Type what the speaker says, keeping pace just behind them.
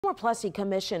Homer Plessy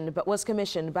was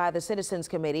commissioned by the Citizens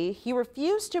Committee. He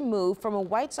refused to move from a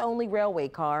whites-only railway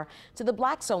car to the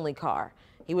blacks-only car.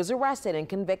 He was arrested and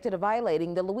convicted of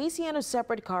violating the Louisiana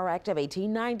Separate Car Act of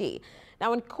 1890.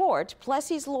 Now, in court,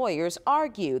 Plessy's lawyers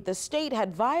argued the state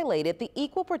had violated the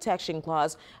Equal Protection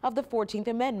Clause of the 14th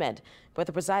Amendment, but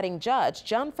the presiding judge,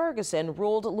 John Ferguson,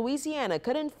 ruled Louisiana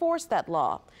could enforce that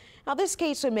law. Now, this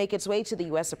case would make its way to the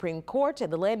U.S. Supreme Court,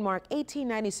 and the landmark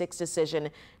 1896 decision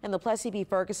in the Plessy v.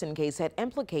 Ferguson case had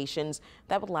implications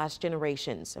that would last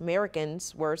generations.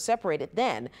 Americans were separated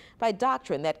then by a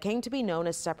doctrine that came to be known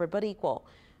as separate but equal.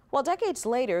 Well, decades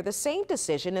later, the same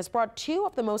decision has brought two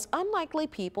of the most unlikely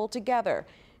people together,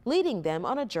 leading them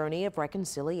on a journey of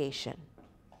reconciliation.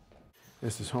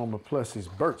 This is Homer Plessy's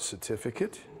birth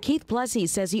certificate. Keith Plessy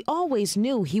says he always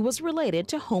knew he was related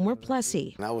to Homer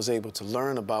Plessy. I was able to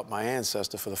learn about my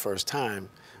ancestor for the first time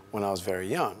when I was very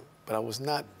young, but I was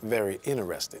not very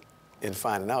interested in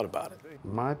finding out about it.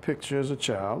 My picture as a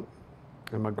child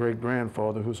and my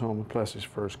great-grandfather, who's Homer Plessy's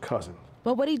first cousin.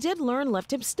 But what he did learn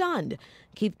left him stunned.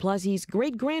 Keith Plessy's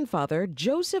great-grandfather,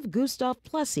 Joseph Gustav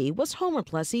Plessy, was Homer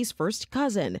Plessy's first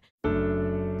cousin.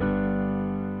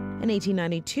 In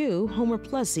 1892, Homer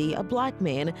Plessy, a black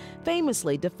man,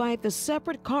 famously defied the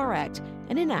Separate Car Act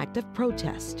in an act of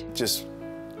protest. Just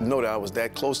know that I was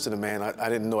that close to the man. I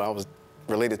didn't know I was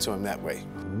related to him that way.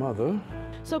 Mother.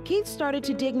 So Keith started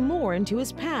to dig more into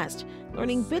his past,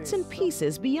 learning bits and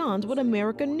pieces beyond what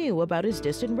America knew about his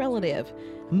distant relative.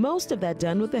 Most of that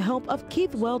done with the help of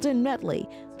Keith Weldon Medley,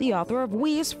 the author of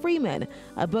We as Freemen,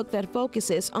 a book that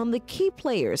focuses on the key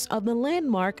players of the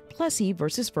landmark Plessy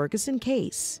versus Ferguson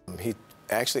case. He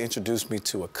actually introduced me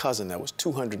to a cousin that was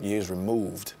 200 years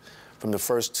removed from the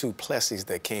first two Plessys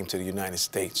that came to the United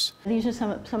States. These are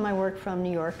some of my work from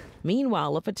New York.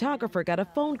 Meanwhile, a photographer got a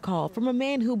phone call from a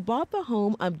man who bought the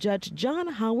home of Judge John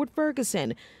Howard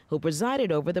Ferguson, who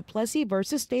presided over the Plessy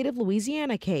versus State of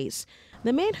Louisiana case.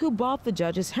 The man who bought the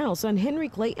judge's house on Henry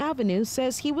Clay Avenue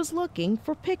says he was looking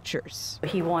for pictures.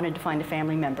 He wanted to find a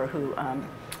family member who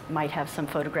might have some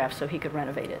photographs so he could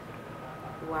renovate it.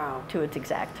 Wow. To its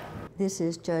exact. This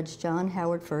is Judge John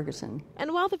Howard Ferguson.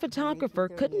 And while the photographer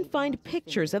couldn't find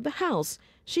pictures of the house,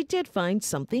 she did find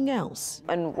something else.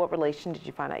 And what relation did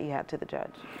you find out you had to the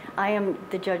judge? I am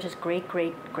the judge's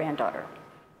great-great-granddaughter.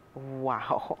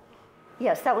 Wow.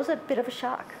 Yes, that was a bit of a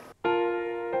shock.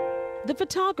 The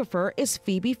photographer is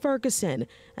Phoebe Ferguson,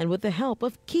 and with the help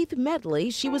of Keith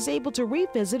Medley, she was able to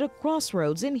revisit a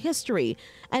crossroads in history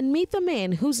and meet the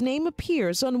man whose name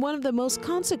appears on one of the most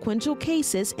consequential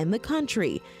cases in the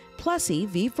country, Plessy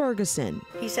v. Ferguson.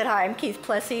 He said, "Hi, I'm Keith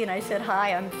Plessy," and I said,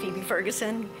 "Hi, I'm Phoebe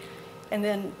Ferguson." And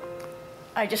then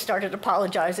I just started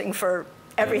apologizing for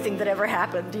everything that ever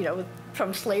happened, you know,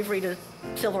 from slavery to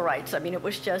civil rights. I mean, it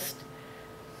was just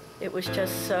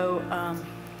so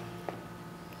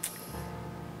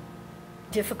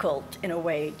difficult in a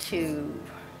way to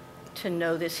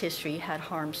know this history had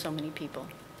harmed so many people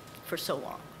for so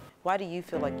long. Why do you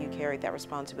feel like you carried that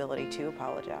responsibility to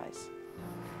apologize?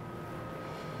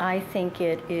 I think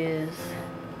it is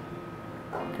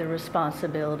the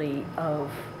responsibility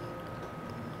of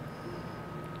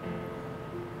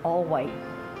all white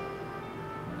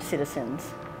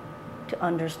citizens to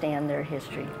understand their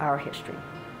history, our history,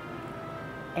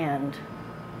 and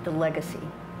the legacy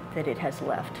that it has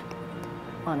left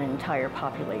on an entire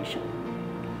population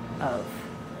of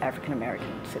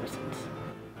African-American citizens.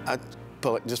 I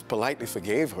just politely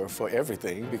forgave her for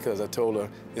everything because I told her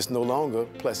it's no longer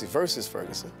Plessy versus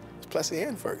Ferguson, it's Plessy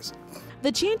and Ferguson.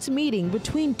 The chance meeting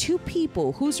between two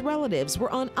people whose relatives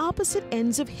were on opposite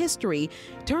ends of history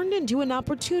turned into an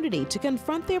opportunity to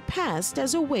confront their past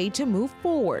as a way to move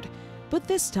forward, but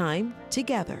this time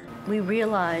together. We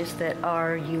realized that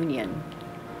our union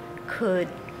could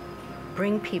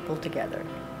bring people together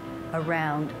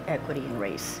around equity and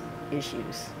race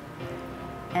issues.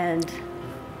 And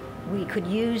we could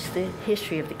use the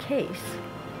history of the case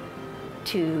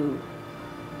to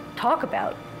talk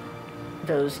about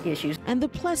those issues. And the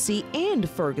Plessy and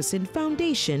Ferguson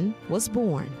Foundation was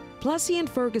born. Plessy and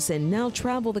Ferguson now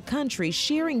travel the country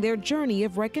sharing their journey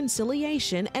of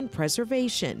reconciliation and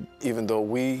preservation. Even though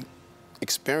we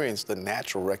experienced the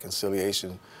natural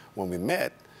reconciliation when we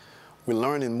met, we're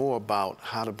learning more about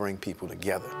how to bring people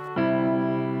together.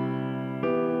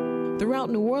 Throughout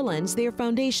New Orleans, their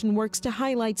foundation works to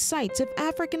highlight sites of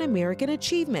African American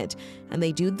achievement, and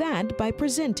they do that by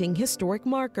presenting historic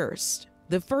markers.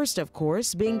 The first, of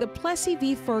course, being the Plessy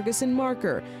v. Ferguson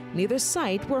marker near the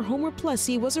site where Homer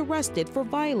Plessy was arrested for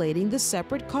violating the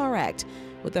Separate Car Act,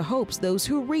 with the hopes those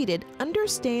who read it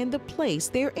understand the place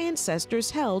their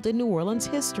ancestors held in New Orleans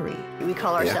history. We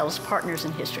call ourselves partners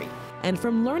in history. And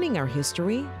from learning our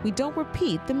history, we don't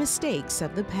repeat the mistakes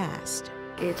of the past.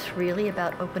 It's really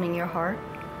about opening your heart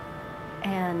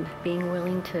and being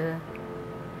willing to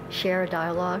share a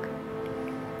dialogue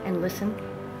and listen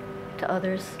to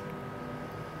others,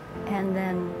 and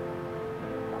then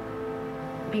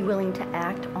be willing to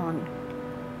act on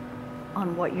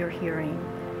what you're hearing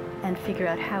and figure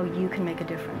out how you can make a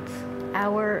difference.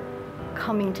 Our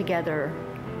coming together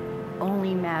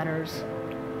only matters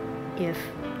if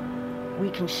we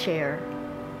can share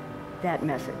that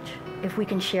message, if we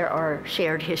can share our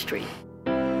shared history.